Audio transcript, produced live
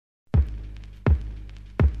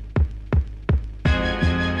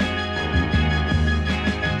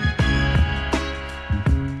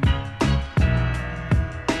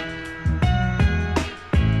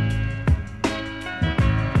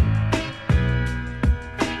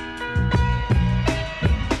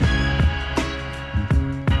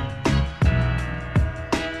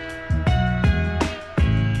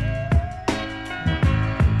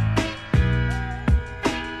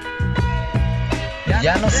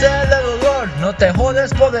Ya no sé de dolor, no te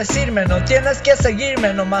jodes por decirme, no tienes que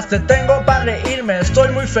seguirme, nomás te tengo para reírme. Estoy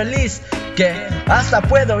muy feliz que hasta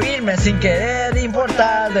puedo irme sin querer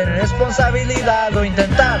importar de responsabilidad o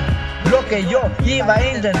intentar lo que yo iba a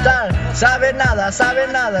intentar. Sabe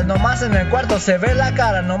nada, nomás en el cuarto se ve la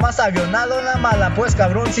cara, nomás avionado la mala. Pues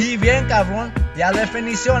cabrón, sí, bien cabrón, ya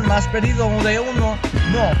definición, más pedido de uno,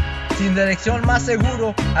 no. Sin dirección más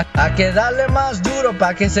seguro, a que darle más duro,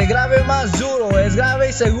 pa' que se grabe más duro. Es grave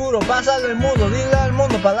y seguro, pásale el mundo, dile al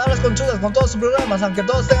mundo palabras conchudas con todos sus programas. Aunque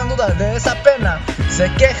todos tengan dudas de esa pena,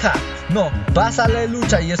 se queja, no, pásale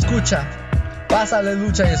lucha y escucha. Pásale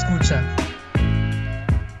lucha y escucha.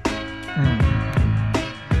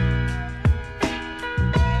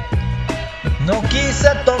 No quise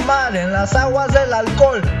tomar en las aguas del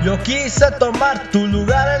alcohol, yo quise tomar tu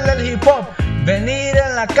lugar en el hip hop. Venir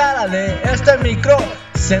en la cara de este micro,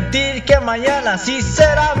 sentir que mañana sí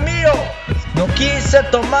será mío. No quise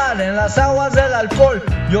tomar en las aguas del alcohol,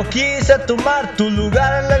 yo quise tomar tu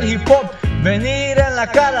lugar en el hip hop. Venir en la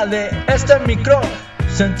cara de este micro,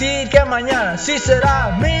 sentir que mañana sí será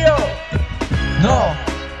mío.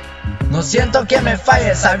 No siento que me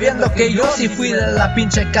falle, sabiendo que yo sí fui de la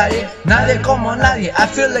pinche calle. Nadie como nadie, I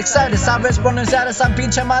feel excited. Sabe exponenciar esa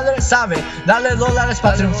pinche madre, sabe darle dólares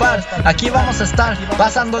para triunfar. Aquí vamos a estar,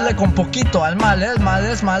 pasándole con poquito al mal. El mal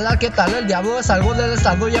es mala, ¿qué tal? El diablo es algo del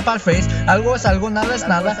estado ya para el face. Algo es algo, nada es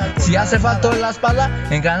nada. Si hace falta la espada,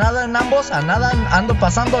 engranada en ambos. A nada ando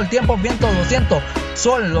pasando el tiempo, viento lo siento.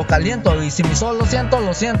 Sol lo caliento, y si mi sol lo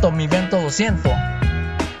siento, mi viento lo siento.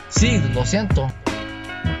 Sí, lo siento.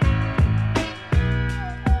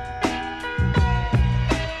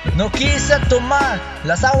 No quise tomar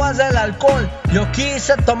las aguas del alcohol, yo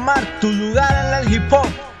quise tomar tu lugar en el hip hop.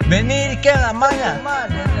 Venir que la maña,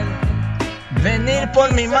 venir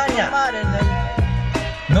por mi maña.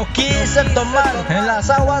 No quise tomar en las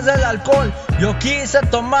aguas del alcohol, yo quise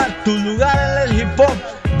tomar tu lugar en el hip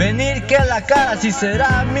hop. Venir que la cara si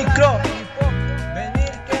será micro.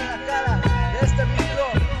 Venir que la cara de este micro.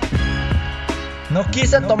 No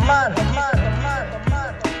quise tomar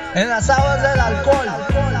en las aguas del alcohol,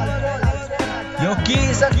 yo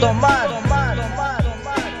quise tomar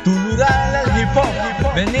tu lugar en el hip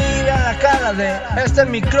hop. Venir a la cara de este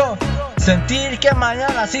micro, sentir que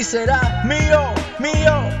mañana sí será mío,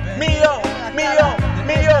 mío, mío, mío,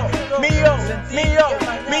 mío, mío, mío,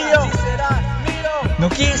 mío. No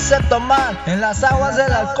quise tomar en las aguas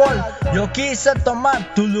del alcohol, yo quise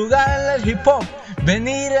tomar tu lugar en el hip hop.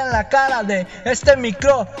 Venir en la cara de este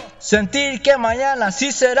micro, sentir que mañana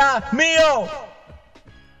sí será mío.